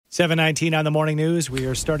7:19 on the morning news. We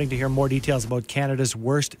are starting to hear more details about Canada's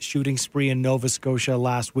worst shooting spree in Nova Scotia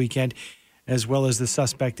last weekend, as well as the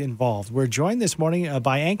suspect involved. We're joined this morning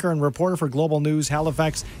by anchor and reporter for Global News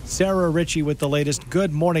Halifax, Sarah Ritchie, with the latest.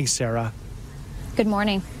 Good morning, Sarah. Good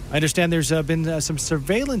morning. I understand there's been some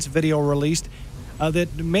surveillance video released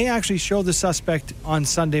that may actually show the suspect on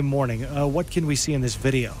Sunday morning. What can we see in this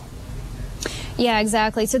video? Yeah,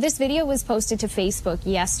 exactly. So this video was posted to Facebook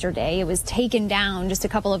yesterday. It was taken down just a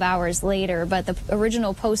couple of hours later, but the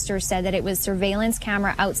original poster said that it was surveillance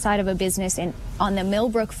camera outside of a business on the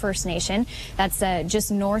Millbrook First Nation. That's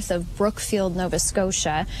just north of Brookfield, Nova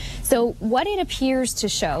Scotia. So what it appears to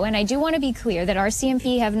show, and I do want to be clear that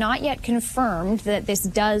RCMP have not yet confirmed that this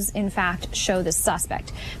does in fact show the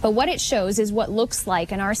suspect, but what it shows is what looks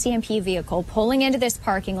like an RCMP vehicle pulling into this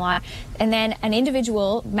parking lot, and then an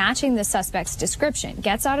individual matching the suspect's description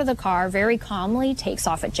gets out of the car very calmly, takes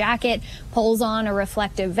off a jacket, pulls on a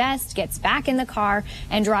reflective vest, gets back in the car,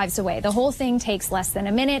 and drives away. The whole thing takes less than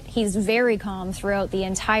a minute. He's very calm throughout the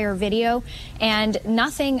entire video, and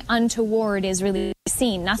nothing untoward is really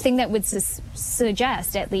seen. Nothing that would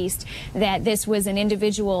suggest, at least, that this was an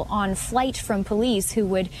individual on flight from police who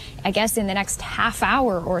would, I guess, in the next half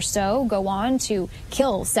hour or so, go on to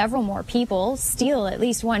kill several more people, steal at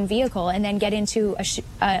least one vehicle, and then get into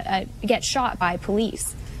get shot by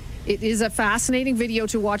police. It is a fascinating video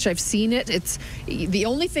to watch. I've seen it. It's the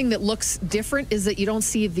only thing that looks different is that you don't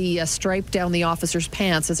see the stripe down the officer's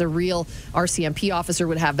pants as a real RCMP officer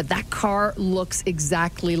would have. But that car looks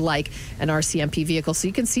exactly like an RCMP vehicle, so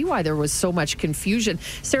you can see why there was so much confusion.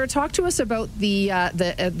 Sarah, talk to us about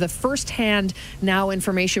the first-hand now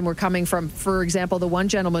information we're coming from. For example, the one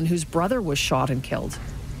gentleman whose brother was shot and killed.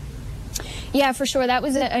 Yeah, for sure. That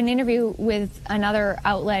was an interview with another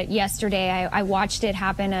outlet yesterday. I watched it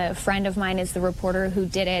happen. A friend of mine is the reporter who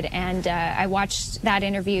did it, and I watched that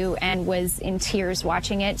interview and was in tears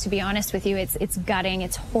watching it. To be honest with you, it's gutting.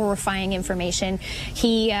 It's horrifying information.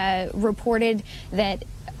 He reported that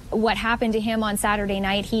what happened to him on Saturday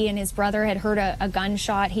night, he and his brother had heard a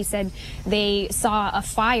gunshot. He said they saw a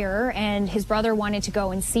fire and his brother wanted to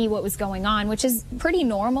go and see what was going on, which is pretty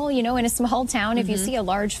normal, you know, in a small town. If you see a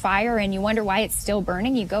large fire and you wonder why it's still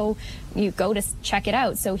burning, you go to check it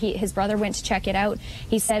out. So his brother went to check it out.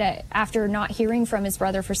 He said after not hearing from his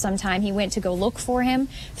brother for some time, he went to go look for him,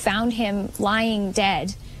 found him lying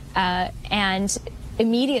dead, and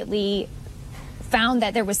immediately found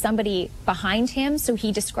that there was somebody behind him. So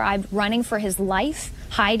he described running for his life,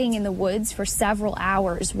 hiding in the woods for several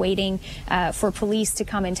hours, waiting for police to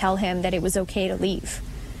come and tell him that it was okay to leave.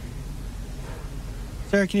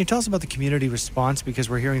 Sarah, can you tell us about the community response? Because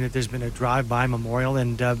we're hearing that there's been a drive-by memorial,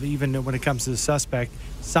 and even when it comes to the suspect,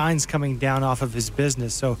 signs coming down off of his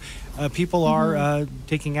business. So people are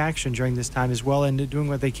taking action during this time as well and doing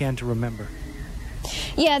what they can to remember.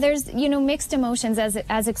 Yeah, there's, mixed emotions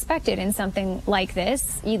as expected in something like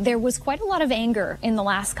this. There was quite a lot of anger in the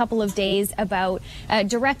last couple of days about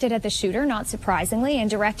directed at the shooter, not surprisingly, and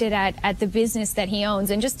directed at the business that he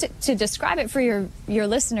owns. And just to describe it for your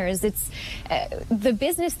listeners, it's the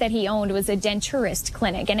business that he owned was a denturist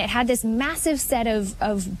clinic, and it had this massive set of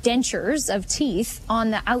dentures, of teeth,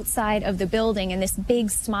 on the outside of the building, and this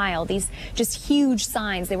big smile, these just huge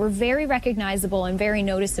signs. They were very recognizable and very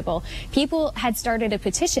noticeable. People had started a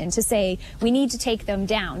petition to say we need to take them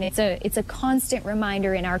down. It's a constant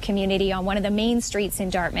reminder in our community on one of the main streets in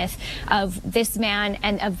Dartmouth of this man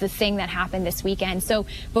and of the thing that happened this weekend. So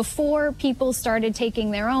before people started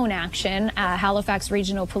taking their own action, Halifax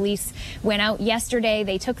Regional Police went out yesterday.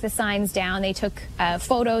 They took the signs down. They took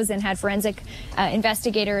photos and had forensic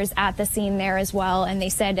investigators at the scene there as well. And they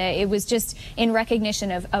said it was just in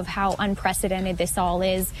recognition of how unprecedented this all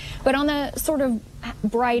is. But on the sort of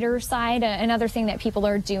brighter side, another thing that people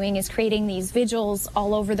are doing is creating these vigils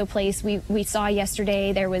all over the place. We saw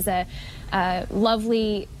yesterday there was a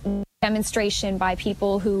lovely demonstration by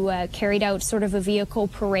people who carried out sort of a vehicle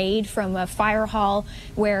parade from a fire hall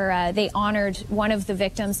where they honored one of the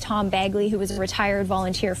victims, Tom Bagley, who was a retired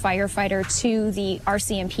volunteer firefighter, to the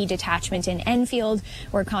RCMP detachment in Enfield,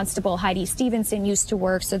 where Constable Heidi Stevenson used to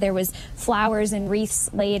work. So there was flowers and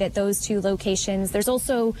wreaths laid at those two locations. There's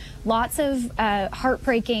also lots of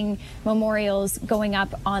heartbreaking memorials going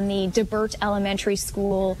up on the DeBert Elementary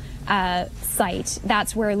School site.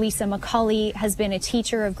 That's where Lisa McCulley has been a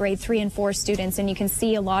teacher of grade 3 and 4 students, and you can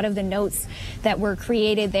see a lot of the notes that were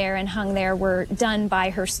created there and hung there were done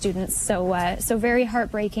by her students. So very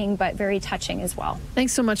heartbreaking, but very touching as well.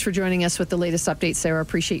 Thanks so much for joining us with the latest updates, Sarah.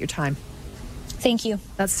 Appreciate your time. Thank you.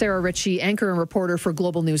 That's Sarah Ritchie, anchor and reporter for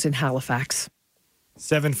Global News in Halifax.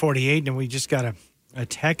 7:48, and we just got to a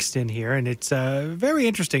text in here, and it's very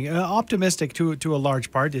interesting, optimistic to a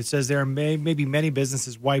large part. It says there may be many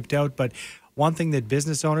businesses wiped out, but one thing that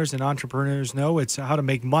business owners and entrepreneurs know, it's how to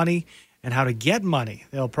make money and how to get money.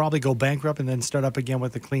 They'll probably go bankrupt and then start up again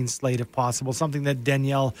with a clean slate if possible, something that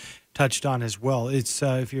Danielle touched on as well. It's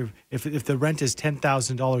if the rent is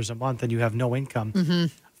 $10,000 a month and you have no income, a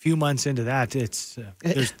few months into that, it's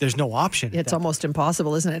there's no option. It's almost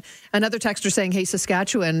impossible, isn't it? Another texter saying, hey,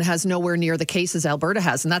 Saskatchewan has nowhere near the cases Alberta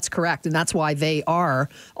has, and that's correct. And that's why they are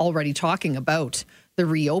already talking about the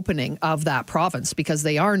reopening of that province, because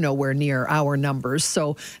they are nowhere near our numbers.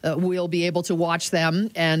 So we'll be able to watch them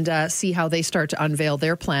and see how they start to unveil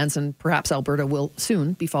their plans, and perhaps Alberta will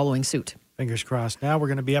soon be following suit. Fingers crossed. Now we're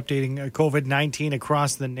going to be updating COVID-19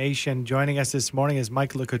 across the nation. Joining us this morning is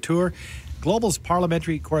Mike Le Couture, Global's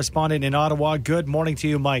parliamentary correspondent in Ottawa. Good morning to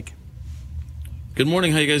you, Mike. Good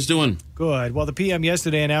morning. How you guys doing? Good. Well, the PM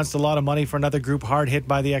yesterday announced a lot of money for another group hard hit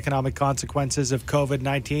by the economic consequences of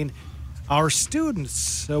COVID-19. Our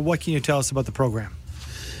students. What can you tell us about the program?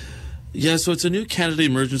 Yeah, so it's a new Canada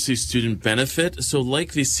Emergency Student Benefit. So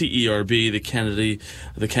like the CERB,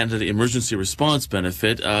 the Canada Emergency Response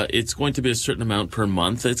Benefit, it's going to be a certain amount per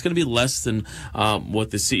month. It's going to be less than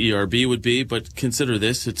what the CERB would be, but consider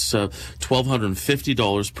this, it's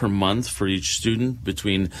 $1,250 per month for each student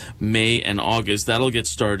between May and August. That'll get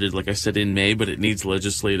started, like I said, in May, but it needs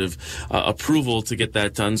legislative approval to get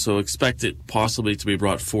that done. So expect it possibly to be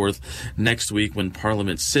brought forth next week when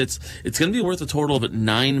Parliament sits. It's going to be worth a total of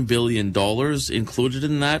 $9 billion. Included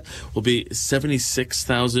in that will be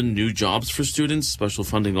 76,000 new jobs for students, special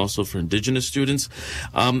funding also for Indigenous students.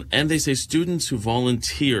 And they say students who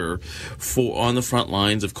volunteer on the front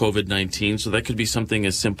lines of COVID-19. So that could be something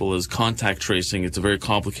as simple as contact tracing. It's a very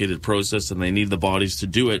complicated process and they need the bodies to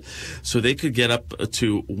do it. So they could get up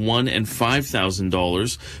to $1,000 and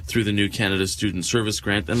 $5,000 through the new Canada Student Service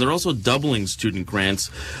Grant. And they're also doubling student grants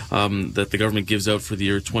that the government gives out for the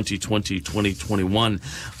year 2020-2021.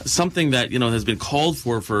 Something that, has been called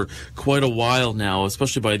for quite a while now,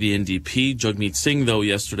 especially by the NDP. Jagmeet Singh, though,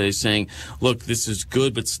 yesterday saying, look, this is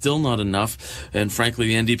good, but still not enough. And frankly,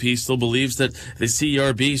 the NDP still believes that the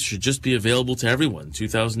CERB should just be available to everyone.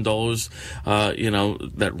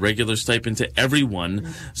 $2,000, that regular stipend to everyone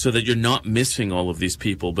so that you're not missing all of these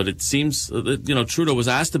people. But it seems that, Trudeau was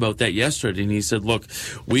asked about that yesterday, and he said, look,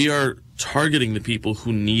 we are targeting the people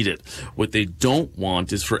who need it. What they don't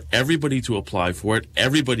want is for everybody to apply for it,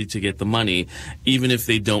 everybody to get the money, even if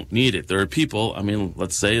they don't need it. There are people,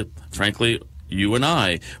 let's say, frankly, you and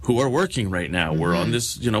I, who are working right now. We're on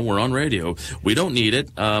this, we're on radio. We don't need it.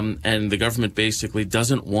 And the government basically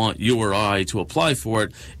doesn't want you or I to apply for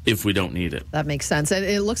it if we don't need it. That makes sense. And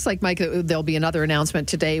it looks like, Mike, there'll be another announcement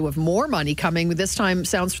today with more money coming. This time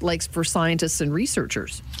sounds like for scientists and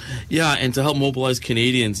researchers. Yeah, and to help mobilize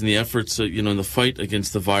Canadians in the efforts, in the fight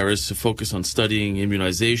against the virus, to focus on studying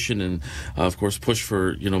immunization and, of course, push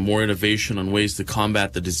for, more innovation on ways to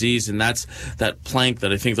combat the disease. And that's that plank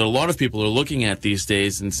that I think that a lot of people are looking at these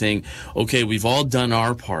days and saying, okay, we've all done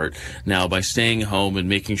our part now by staying home and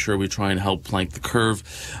making sure we try and help plank the curve.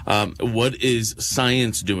 What is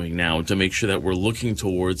science doing now to make sure that we're looking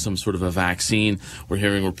towards some sort of a vaccine? We're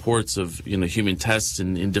hearing reports of, human tests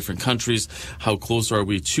in different countries. How close are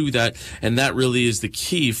we to that? And that really is the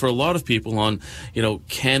key for a lot of people on,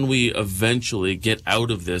 can we eventually get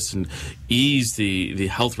out of this and ease the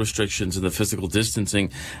health restrictions and the physical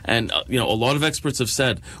distancing? And, a lot of experts have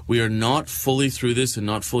said we are not fully through this and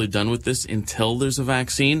not fully done with this until there's a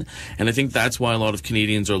vaccine. And I think that's why a lot of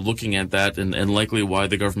Canadians are looking at that and likely why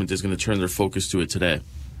the government is going to turn their focus to it today.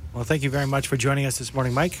 Well, thank you very much for joining us this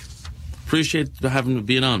morning, Mike. Appreciate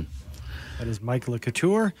being on. That is Mike Le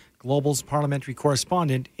Couture, Global's parliamentary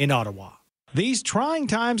correspondent in Ottawa. These trying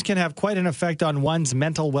times can have quite an effect on one's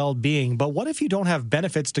mental well-being, but what if you don't have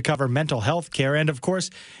benefits to cover mental health care? And of course,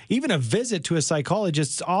 even a visit to a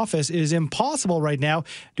psychologist's office is impossible right now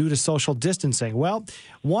due to social distancing. Well,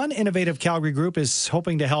 one innovative Calgary group is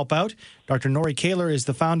hoping to help out. Dr. Norrie Kaler is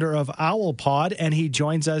the founder of OwlPod, and he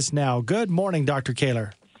joins us now. Good morning, Dr.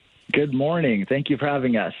 Kaler. Good morning. Thank you for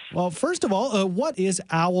having us. Well, first of all, what is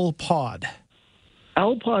OwlPod?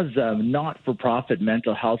 OwlPod's a not-for-profit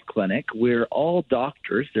mental health clinic. We're all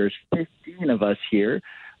doctors. There's 15 of us here.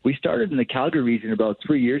 We started in the Calgary region about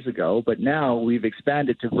 3 years ago, but now we've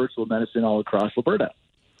expanded to virtual medicine all across Alberta.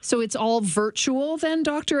 So it's all virtual then,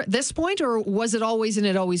 doctor, at this point, or was it always and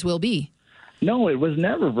it always will be? No, it was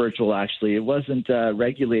never virtual, actually. It wasn't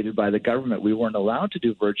regulated by the government. We weren't allowed to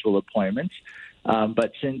do virtual appointments.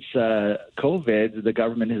 But since COVID, the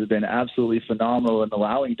government has been absolutely phenomenal in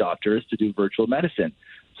allowing doctors to do virtual medicine.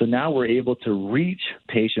 So now we're able to reach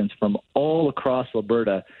patients from all across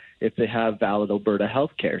Alberta if they have valid Alberta health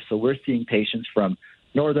care. So we're seeing patients from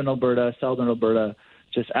northern Alberta, southern Alberta,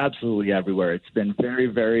 just absolutely everywhere. It's been very,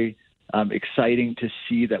 very exciting to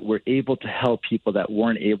see that we're able to help people that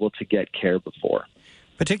weren't able to get care before.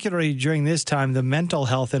 Particularly during this time, the mental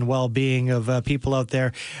health and well-being of people out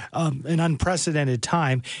there, an unprecedented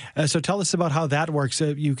time. So tell us about how that works.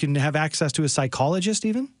 You can have access to a psychologist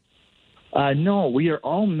even? No, we are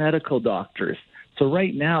all medical doctors. So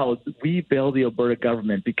right now, we bill the Alberta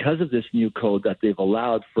government because of this new code that they've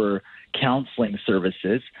allowed for counseling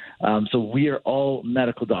services. So we are all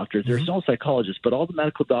medical doctors. There's no psychologists, but all the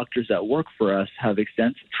medical doctors that work for us have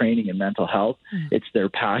extensive training in mental health. It's their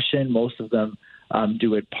passion. Most of them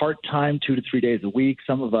do it part-time, 2 to 3 days a week.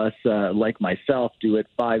 Some of us, like myself, do it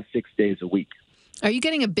 5-6 days a week. Are you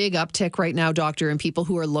getting a big uptick right now, Doctor, in people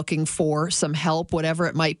who are looking for some help, whatever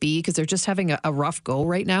it might be, because they're just having a rough go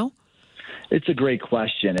right now? It's a great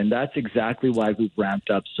question, and that's exactly why we've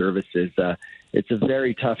ramped up services. It's a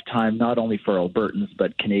very tough time, not only for Albertans,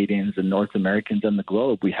 but Canadians and North Americans and the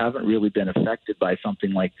globe. We haven't really been affected by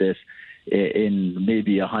something like this in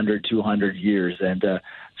maybe 100, 200 years. And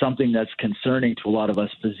something that's concerning to a lot of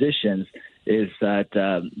us physicians is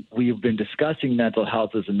that we've been discussing mental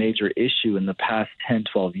health as a major issue in the past 10,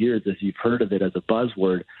 12 years, as you've heard of it as a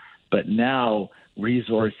buzzword. But now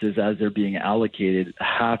resources, as they're being allocated,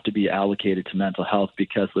 have to be allocated to mental health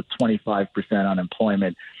because with 25%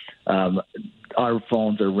 unemployment, our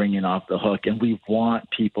phones are ringing off the hook, and we want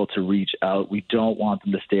people to reach out. We don't want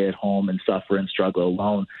them to stay at home and suffer and struggle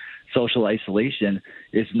alone. Social isolation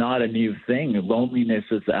is not a new thing. Loneliness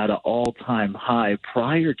is at an all-time high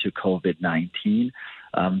prior to COVID-19.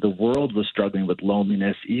 The world was struggling with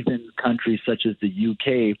loneliness. Even countries such as the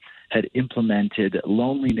UK had implemented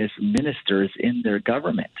loneliness ministers in their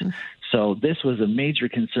government. So this was a major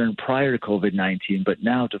concern prior to COVID-19, but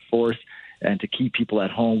now to force and to keep people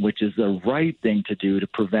at home, which is the right thing to do to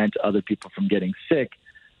prevent other people from getting sick,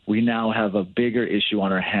 we now have a bigger issue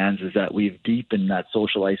on our hands, is that we've deepened that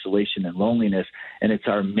social isolation and loneliness, and it's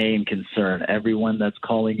our main concern. Everyone that's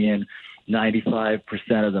calling in, 95%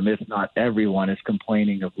 of them, if not everyone, is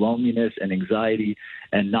complaining of loneliness and anxiety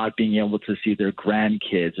and not being able to see their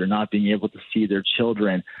grandkids or not being able to see their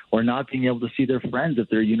children or not being able to see their friends if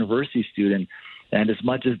they're a university student. And as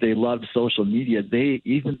much as they love social media,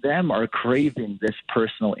 even them are craving this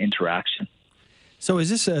personal interaction. So is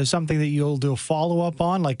this something that you'll do a follow-up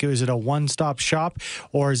on? Like, is it a one-stop shop?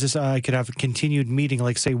 Or is this, I could have a continued meeting,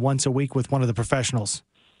 like, say, once a week with one of the professionals?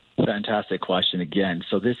 Fantastic question again.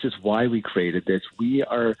 So this is why we created this. We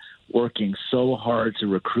are working so hard to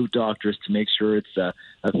recruit doctors to make sure it's a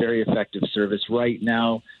very effective service. Right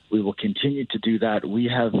now, we will continue to do that. We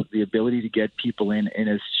have the ability to get people in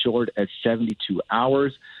as short as 72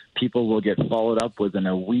 hours. People will get followed up within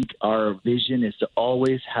a week. Our vision is to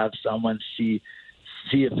always have someone see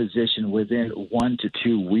a physician within 1 to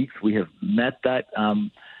 2 weeks. We have met that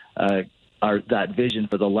that vision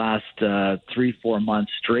for the last 3-4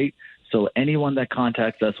 months straight. So anyone that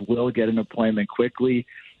contacts us will get an appointment quickly,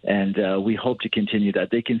 and we hope to continue that.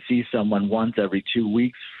 They can see someone once every 2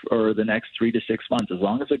 weeks for the next 3 to 6 months. As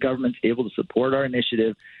long as the government's able to support our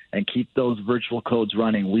initiative and keep those virtual codes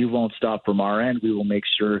running, we won't stop from our end. We will make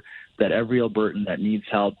sure that every Albertan that needs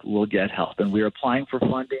help will get help. And we are applying for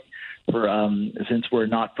funding for since we're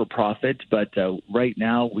not for profit, but right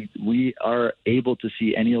now we are able to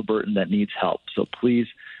see any Albertan that needs help. So please,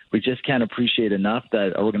 we just can't appreciate enough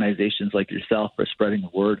that organizations like yourself are spreading the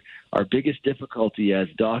word. Our biggest difficulty as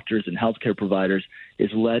doctors and healthcare providers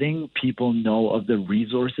is letting people know of the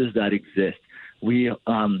resources that exist. We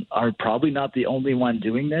are probably not the only one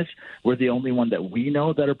doing this. We're the only one that we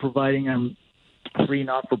know that are providing free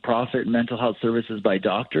not-for-profit mental health services by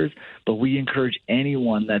doctors, but we encourage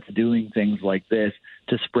anyone that's doing things like this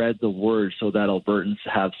to spread the word so that Albertans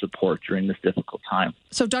have support during this difficult time.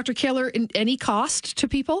 So, Dr. Kaler, any cost to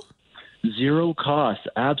people? Zero cost,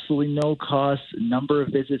 absolutely no cost. Number of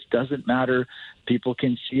visits doesn't matter. People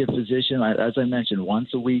can see a physician, as I mentioned,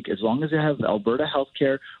 once a week, as long as they have Alberta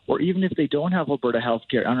healthcare, or even if they don't have Alberta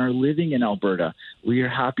healthcare and are living in Alberta, we are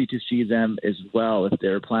happy to see them as well if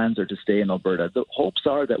their plans are to stay in Alberta. The hopes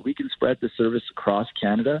are that we can spread the service across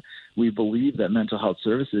Canada. We believe that mental health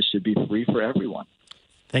services should be free for everyone.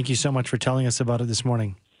 Thank you so much for telling us about it this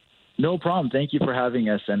morning. No problem. Thank you for having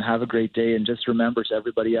us, and have a great day. And just remember, to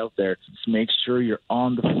everybody out there, just make sure you're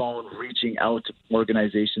on the phone reaching out to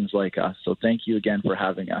organizations like us. So thank you again for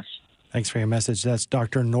having us. Thanks for your message. That's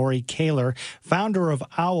Dr. Nori Kaler, founder of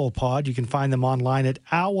OwlPod. You can find them online at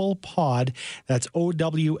OwlPod. That's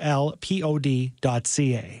OWLPOD.ca.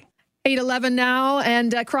 8:11 now,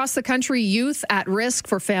 and across the country, youth at risk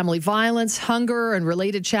for family violence, hunger, and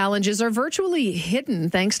related challenges are virtually hidden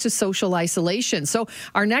thanks to social isolation. So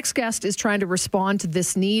our next guest is trying to respond to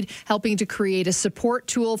this need, helping to create a support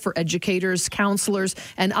tool for educators, counselors,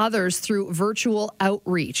 and others through virtual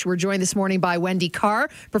outreach. We're joined this morning by Wendy Carr,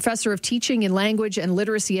 Professor of Teaching in Language and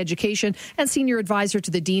Literacy Education and Senior Advisor to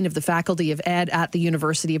the Dean of the Faculty of Ed at the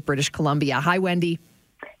University of British Columbia. Hi, Wendy.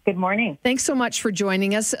 Good morning. Thanks so much for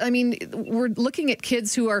joining us. I mean, we're looking at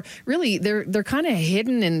kids who are really, they're kind of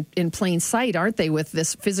hidden in plain sight, aren't they, with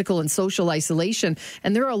this physical and social isolation?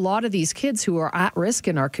 And there are a lot of these kids who are at risk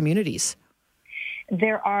in our communities.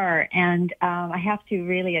 There are, and I have to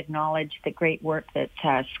really acknowledge the great work that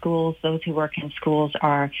schools, those who work in schools,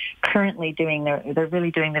 are currently doing. They're really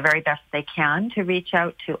doing the very best they can to reach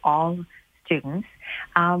out to all students.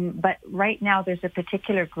 But right now there's a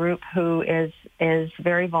particular group who is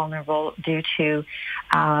very vulnerable due to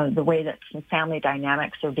the way that some family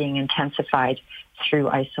dynamics are being intensified through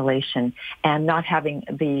isolation and not having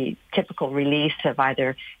the typical release of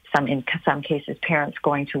either in some cases parents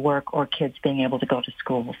going to work or kids being able to go to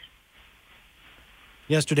schools.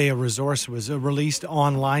 Yesterday, a resource was released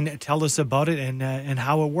online. Tell us about it and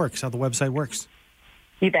how it works, how the website works.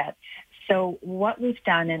 You bet. So what we've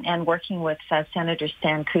done, and working with Senator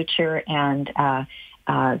Stan Kutcher and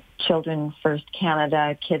Children First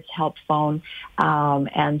Canada, Kids Help Phone,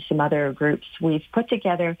 and some other groups, we've put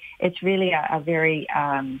together, it's really a very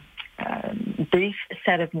brief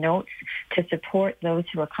set of notes to support those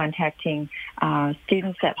who are contacting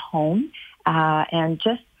students at home and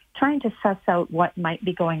just trying to suss out what might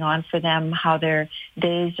be going on for them, how their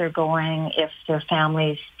days are going, if their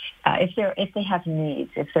families, if they have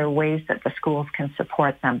needs, if there are ways that the schools can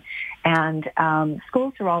support them. And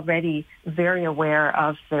schools are already very aware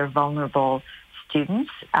of their vulnerable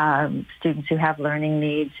students, students who have learning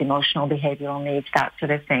needs, emotional, behavioral needs, that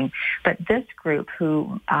sort of thing. But this group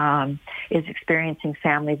who is experiencing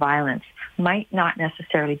family violence might not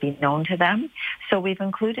necessarily be known to them. So we've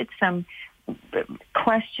included some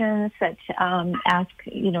questions that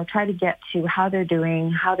try to get to how they're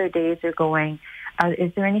doing, how their days are going.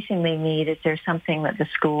 Is there anything they need? Is there something that the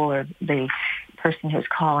school or the person who's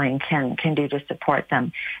calling can do to support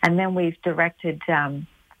them? And then we've directed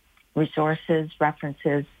resources,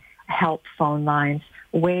 references, help phone lines,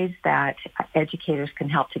 ways that educators can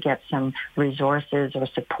help to get some resources or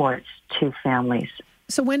supports to families.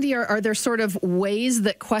 So, Wendy, are there sort of ways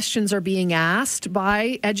that questions are being asked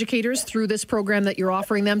by educators through this program that you're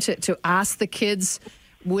offering them to ask the kids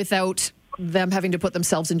without them having to put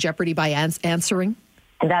themselves in jeopardy by answering?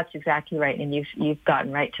 That's exactly right, and you've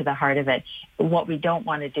gotten right to the heart of it. What we don't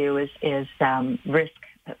want to do is risk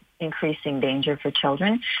increasing danger for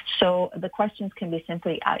children. So the questions can be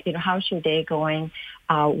simply, how's your day going?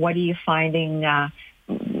 What are you finding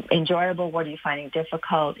enjoyable? What are you finding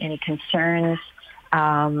difficult? Any concerns?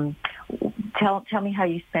 Tell me how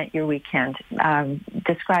you spent your weekend.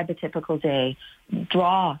 Describe a typical day.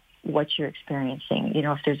 Draw what you're experiencing.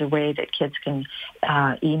 If there's a way that kids can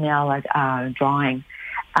email a drawing,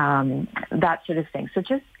 that sort of thing. So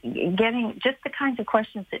just getting the kinds of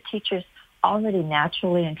questions that teachers already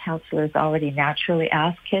naturally and counselors already naturally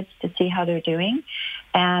ask kids to see how they're doing,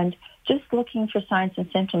 and just looking for signs and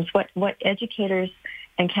symptoms. What educators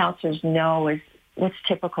and counselors know is what's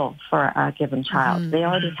typical for a given child. Mm-hmm. They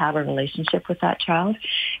already have a relationship with that child,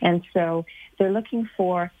 and so they're looking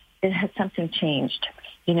for, has something changed?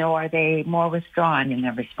 Are they more withdrawn in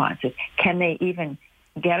their responses? Can they even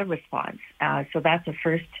get a response? So that's the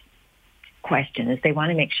first question, is they want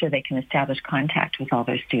to make sure they can establish contact with all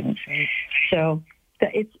their students. Right. So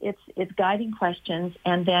it's guiding questions,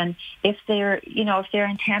 and then if their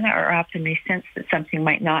antenna are up and they sense that something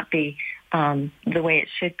might not be the way it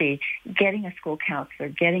should be, getting a school counselor,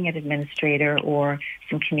 getting an administrator or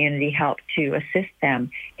some community help to assist them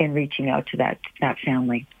in reaching out to that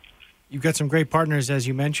family. You've got some great partners, as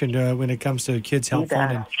you mentioned, when it comes to Kids Help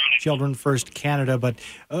Fund and Children First Canada. But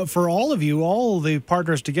for all of you, all the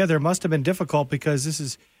partners together, must have been difficult because this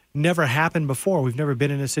has never happened before. We've never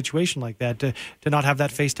been in a situation like that, to not have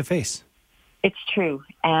that face-to-face. It's true.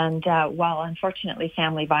 And while unfortunately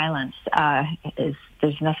family violence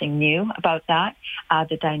there's nothing new about that,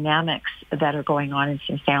 the dynamics that are going on in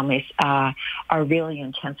some families are really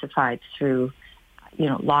intensified through,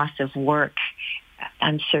 loss of work,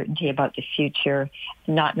 uncertainty about the future,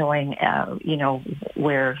 not knowing,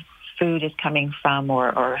 where food is coming from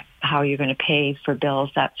or how you're going to pay for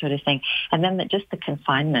bills, that sort of thing. And then just the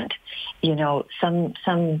confinement. Some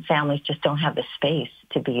families just don't have the space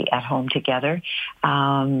to be at home together,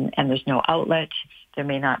 and there's no outlet. There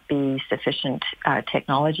may not be sufficient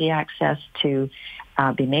technology access to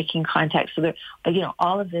be making contact. So,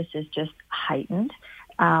 all of this is just heightened.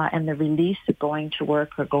 And the release of going to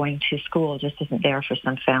work or going to school just isn't there for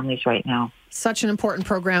some families right now. Such an important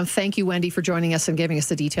program. Thank you, Wendy, for joining us and giving us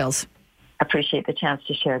the details. Appreciate the chance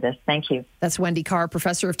to share this. Thank you. That's Wendy Carr,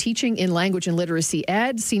 Professor of Teaching in Language and Literacy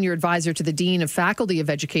Ed, Senior Advisor to the Dean of Faculty of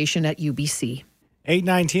Education at UBC.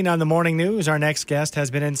 8:19 on the Morning News. Our next guest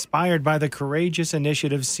has been inspired by the courageous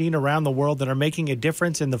initiatives seen around the world that are making a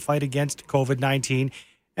difference in the fight against COVID-19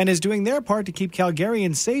 and is doing their part to keep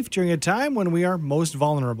Calgarians safe during a time when we are most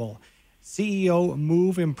vulnerable. CEO,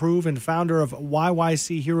 Move, Improve, and founder of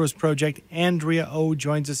YYC Heroes Project, Andrea O,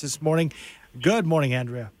 joins us this morning. Good morning,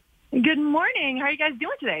 Andrea. Good morning. How are you guys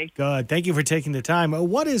doing today? Good. Thank you for taking the time.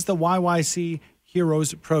 What is the YYC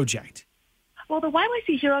Heroes Project? Well, the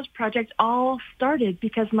YYC Heroes Project all started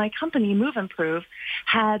because my company, Move Improve,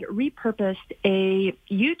 had repurposed a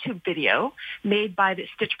YouTube video made by the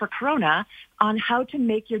Stitch for Corona on how to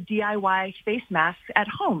make your DIY face masks at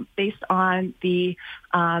home based on the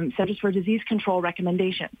Centers for Disease Control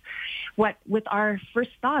recommendations. With our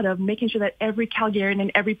first thought of making sure that every Calgarian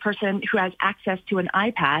and every person who has access to an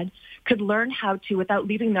iPad could learn how to, without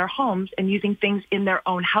leaving their homes and using things in their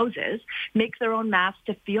own houses, make their own masks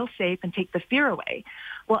to feel safe and take the fear away.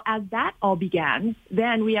 Well, as that all began,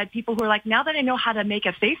 then we had people who were like, now that I know how to make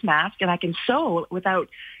a face mask and I can sew without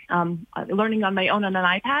learning on my own on an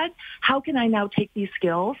iPad, how can I now take these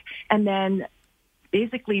skills and then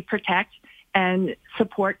basically protect and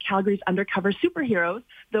support Calgary's undercover superheroes,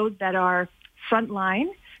 those that are frontline,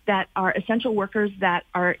 that are essential workers that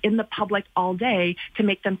are in the public all day, to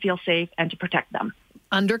make them feel safe and to protect them.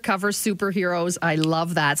 Undercover superheroes. I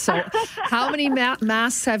love that. So how many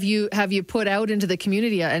masks have you put out into the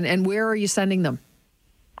community, and where are you sending them?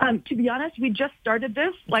 To be honest, we just started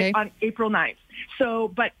this on April 9th.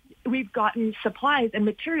 But we've gotten supplies and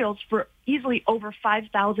materials for easily over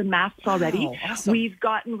 5,000 masks already. Wow, awesome. We've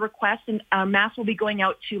gotten requests, and masks will be going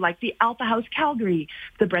out to the Alpha House Calgary,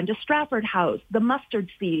 the Brenda Strafford House, the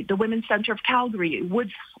Mustard Seed, the Women's Center of Calgary,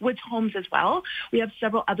 Woods Homes as well. We have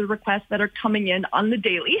several other requests that are coming in on the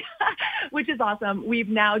daily, which is awesome. We've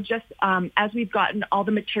now just, as we've gotten all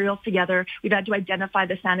the materials together, we've had to identify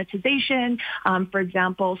the sanitization. For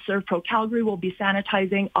example, Serve Pro Calgary will be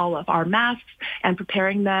sanitizing all of our masks and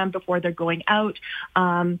preparing them before they're going out.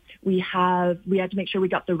 We had to make sure we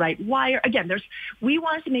got the right wire. Again, we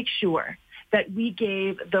wanted to make sure that we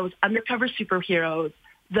gave those undercover superheroes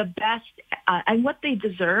the best and what they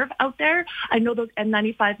deserve out there. I know those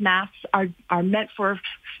N95 masks are meant for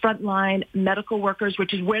frontline medical workers,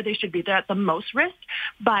 which is where they should be. They're at the most risk.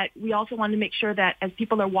 But we also want to make sure that as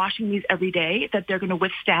people are washing these every day, that they're going to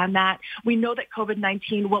withstand that. We know that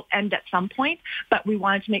COVID-19 will end at some point, but we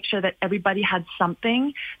wanted to make sure that everybody had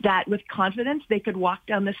something that with confidence they could walk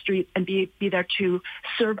down the street and be there to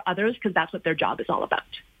serve others, because that's what their job is all about.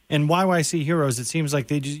 And YYC Heroes, it seems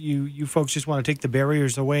like you folks just want to take the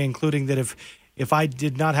barriers away, including that if I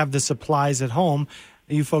did not have the supplies at home,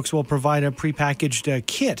 you folks will provide a prepackaged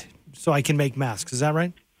kit so I can make masks. Is that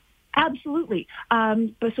right? Absolutely.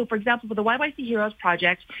 So, for example, for the YYC Heroes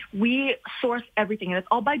Project, we source everything, and it's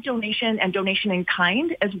all by donation and donation in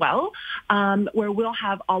kind as well, where we'll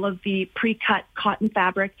have all of the pre-cut cotton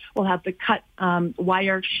fabric. We'll have the cut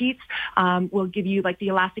wire sheets. We'll give you the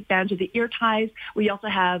elastic bands or the ear ties. We also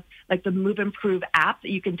have the Move Improve app that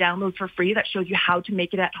you can download for free that shows you how to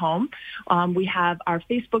make it at home. We have our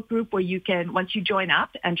Facebook group where you can, once you join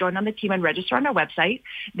up and join on the team and register on our website,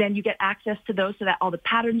 then you get access to those so that all the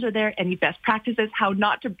patterns are there, any best practices, how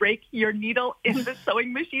not to break your needle in the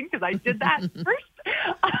sewing machine, because I did that first.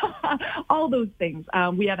 All those things.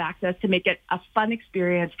 We have access to make it a fun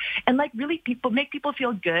experience and really make people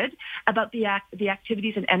feel good about the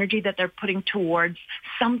activities and energy that they're putting towards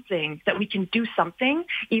something, that we can do something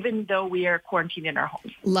even though we are quarantined in our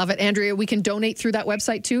homes. Love it. Andrea, we can donate through that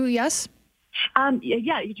website too, yes?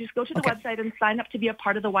 Yeah, you just go to the website and sign up to be a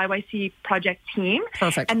part of the YYC project team.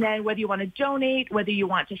 Perfect. And then whether you want to donate, whether you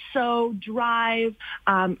want to sew, drive,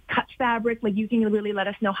 cut fabric, you can really let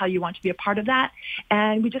us know how you want to be a part of that.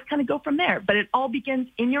 And we just kind of go from there. But it all begins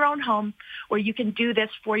in your own home, where you can do this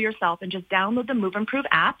for yourself and just download the Move Improve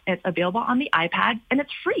app. It's available on the iPad and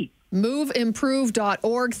it's free.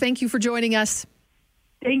 MoveImprove.org. Thank you for joining us.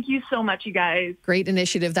 Thank you so much, you guys. Great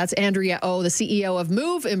initiative. That's Andrea O, the CEO of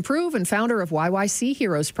Move Improve and founder of YYC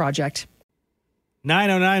Heroes Project.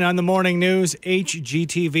 9:09 on the Morning News.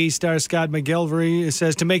 HGTV star Scott McGillivray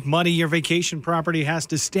says to make money, your vacation property has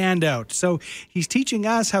to stand out. So he's teaching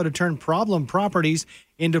us how to turn problem properties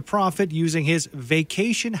into profit using his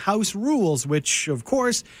vacation house rules, which, of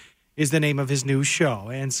course, is the name of his new show.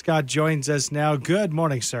 And Scott joins us now. Good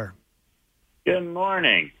morning, sir. Good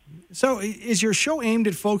morning. So is your show aimed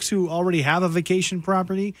at folks who already have a vacation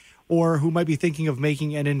property or who might be thinking of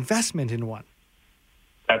making an investment in one?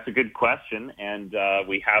 That's a good question, and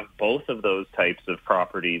we have both of those types of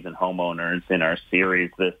properties and homeowners in our series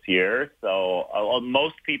this year. So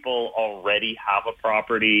most people already have a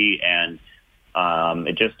property, and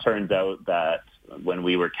it just turns out that when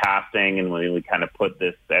we were casting and when we kind of put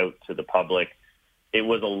this out to the public, it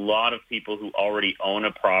was a lot of people who already own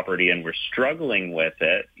a property and were struggling with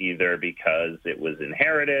it, either because it was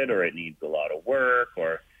inherited or it needs a lot of work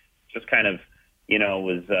or just kind of,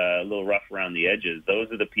 was a little rough around the edges.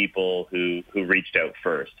 Those are the people who reached out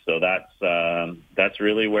first. So that's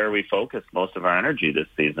really where we focus most of our energy this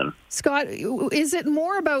season. Scott, is it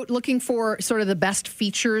more about looking for sort of the best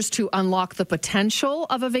features to unlock the potential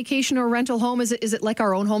of a vacation or rental home? Is it like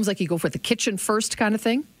our own homes, like you go for the kitchen first kind of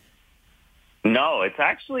thing? No, it's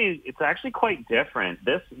actually quite different.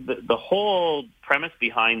 The whole premise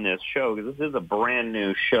behind this show, because this is a brand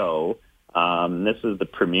new show, this is the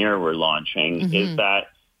premiere we're launching, is that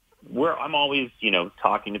I'm always,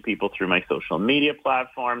 talking to people through my social media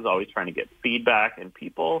platforms, always trying to get feedback, and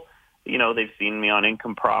people, they've seen me on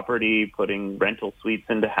Income Property putting rental suites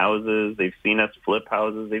into houses. They've seen us flip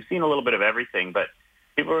houses. They've seen a little bit of everything, but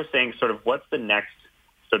people are saying sort of what's the next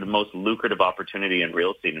sort of most lucrative opportunity in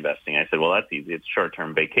real estate investing? I said, well, that's easy. It's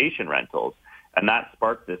short-term vacation rentals. And that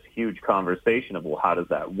sparked this huge conversation of, well, how does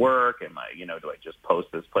that work? Am I, do I just post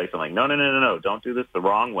this place? I'm like, no, don't do this the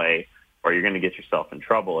wrong way or you're going to get yourself in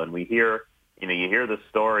trouble. And we hear, you hear the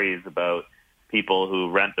stories about people who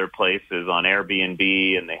rent their places on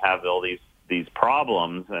Airbnb and they have all these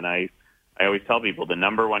problems. And I always tell people the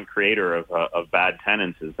number one creator of bad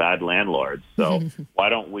tenants is bad landlords. So why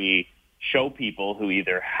don't we show people who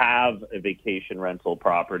either have a vacation rental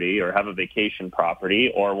property or have a vacation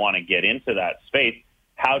property or want to get into that space,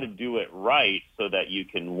 how to do it right so that you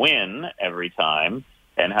can win every time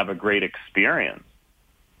and have a great experience.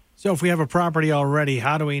 So if we have a property already,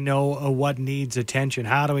 how do we know what needs attention?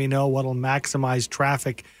 How do we know what will maximize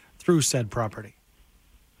traffic through said property?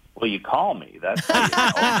 Well, you call me. That's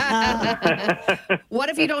What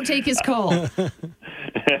if you don't take his call?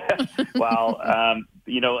 Well,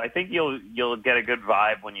 I think you'll get a good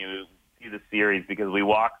vibe when you see the series because we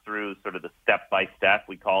walk through sort of the step-by-step.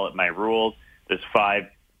 We call it My Rules. There's 5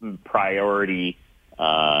 priority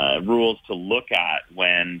rules to look at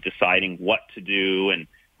when deciding what to do and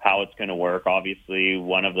how it's going to work. Obviously,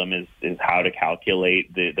 one of them is how to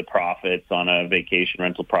calculate the profits on a vacation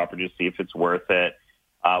rental property to see if it's worth it,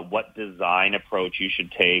 what design approach you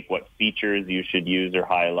should take, what features you should use or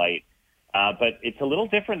highlight. But it's a little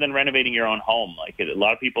different than renovating your own home. Like a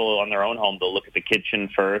lot of people on their own home, they'll look at the kitchen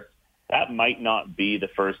first. That might not be the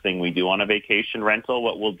first thing we do on a vacation rental.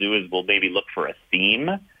 What we'll do is we'll maybe look for a theme.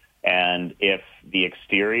 And if the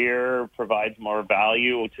exterior provides more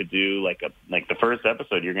value to do like the first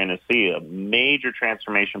episode, you're going to see a major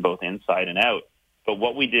transformation both inside and out. But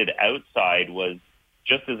what we did outside was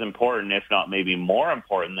just as important, if not maybe more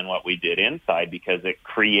important than what we did inside because it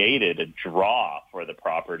created a draw for the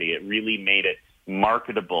property. It really made it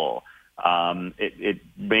marketable. It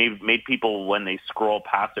made people, when they scroll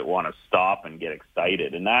past it, want to stop and get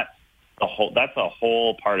excited. And that's a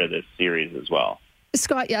whole part of this series as well.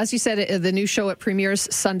 Scott, as you said, the new show it premieres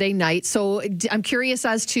Sunday night. So I'm curious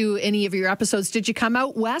as to any of your episodes. Did you come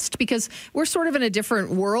out west? Because we're sort of in a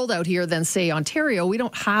different world out here than, say, Ontario. We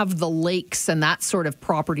don't have the lakes and that sort of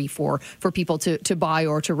property for people to buy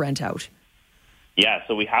or to rent out. Yeah,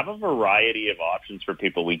 so we have a variety of options for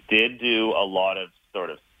people. We did do a lot of sort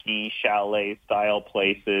of ski chalet style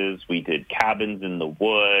places. We did cabins in the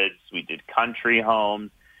woods. We did country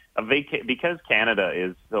homes. Because Canada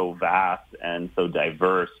is so vast and so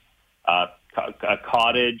diverse, a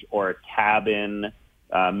cottage or a cabin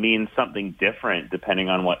means something different depending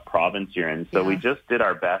on what province you're in. So we just did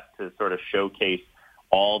our best to sort of showcase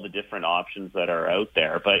all the different options that are out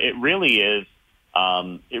there. But it really is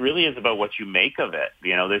about what you make of it.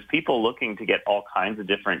 There's people looking to get all kinds of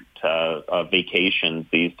different vacations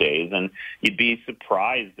these days, and you'd be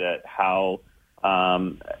surprised at how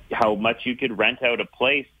much you could rent out a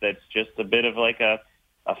place that's just a bit of like a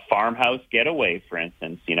farmhouse getaway, for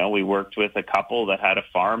instance. We worked with a couple that had a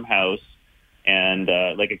farmhouse and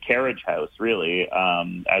like a carriage house, really,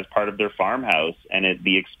 as part of their farmhouse. And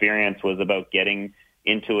the experience was about getting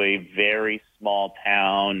into a very small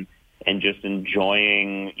town and just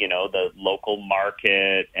enjoying, the local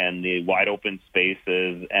market and the wide open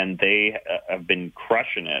spaces. And they have been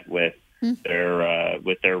crushing it with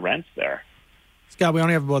their rents there. Scott, we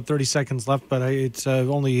only have about 30 seconds left, but it's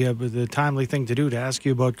only the timely thing to do to ask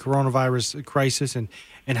you about coronavirus crisis and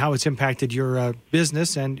how it's impacted your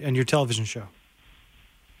business and your television show.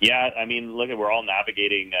 Yeah, I mean, look, we're all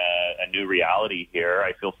navigating a new reality here.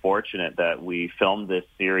 I feel fortunate that we filmed this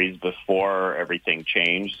series before everything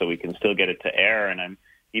changed, so we can still get it to air. And I'm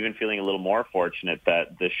even feeling a little more fortunate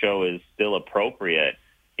that the show is still appropriate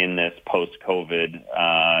in this post-COVID,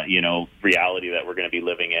 reality that we're going to be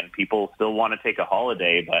living in. People still want to take a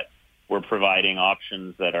holiday, but we're providing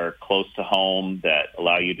options that are close to home that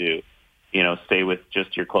allow you to stay with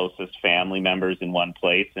just your closest family members in one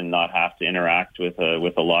place and not have to interact with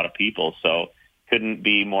a lot of people. So couldn't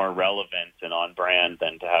be more relevant and on brand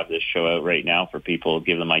than to have this show out right now for people,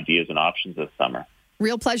 give them ideas and options this summer.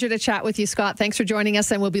 Real pleasure to chat with you, Scott. Thanks for joining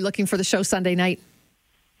us, and we'll be looking for the show Sunday night.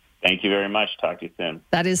 Thank you very much. Talk to you soon.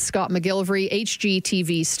 That is Scott McGillivray,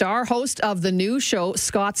 HGTV star, host of the new show,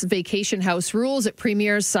 Scott's Vacation House Rules. It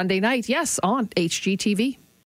premieres Sunday night, yes, on HGTV.